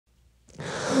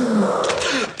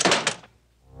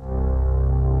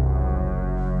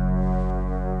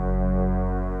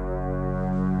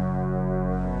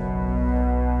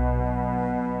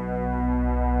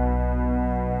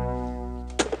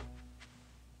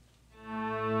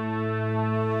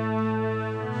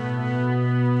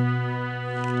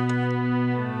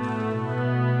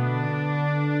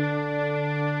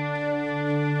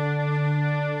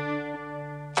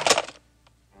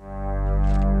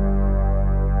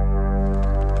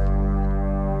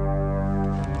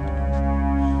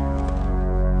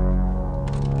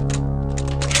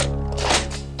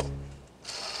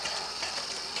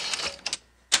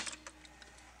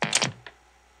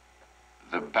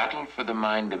the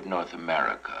mind of North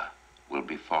America will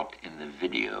be fought in the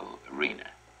video arena,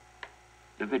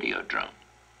 the Videodrome.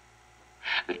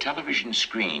 The television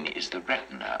screen is the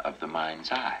retina of the mind's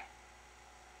eye.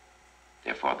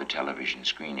 Therefore, the television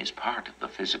screen is part of the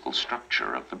physical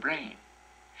structure of the brain.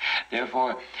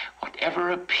 Therefore,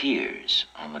 whatever appears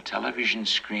on the television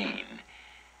screen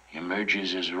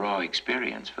emerges as raw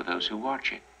experience for those who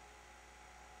watch it.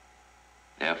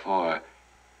 Therefore,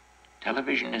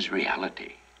 television is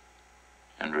reality,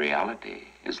 and reality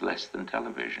is less than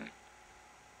television.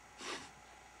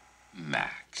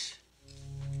 Max,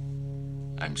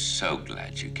 I'm so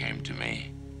glad you came to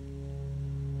me.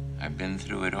 I've been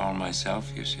through it all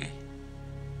myself, you see.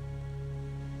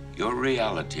 Your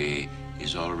reality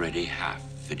is already half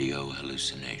video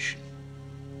hallucination.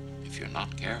 If you're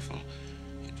not careful,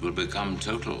 it will become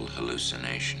total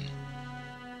hallucination.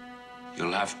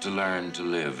 You'll have to learn to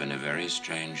live in a very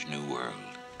strange new world.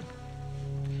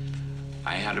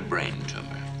 I had a brain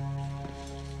tumor,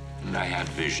 and I had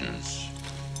visions.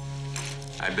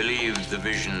 I believe the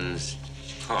visions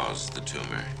caused the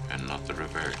tumor and not the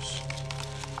reverse.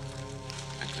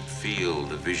 I could feel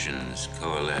the visions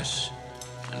coalesce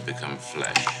and become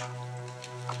flesh.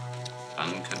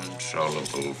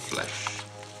 Uncontrollable flesh.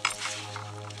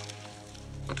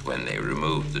 But when they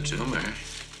removed the tumor,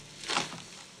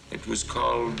 it was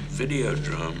called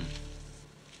Videodrome.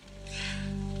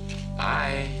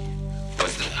 I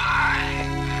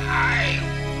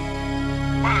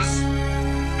was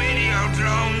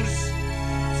Videodrome's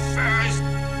first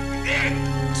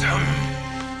victim.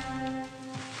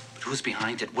 But who's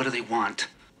behind it? What do they want?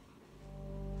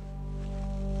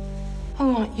 I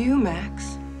want you,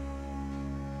 Max.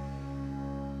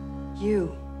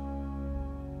 You.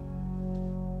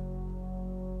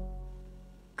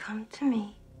 Come to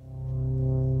me.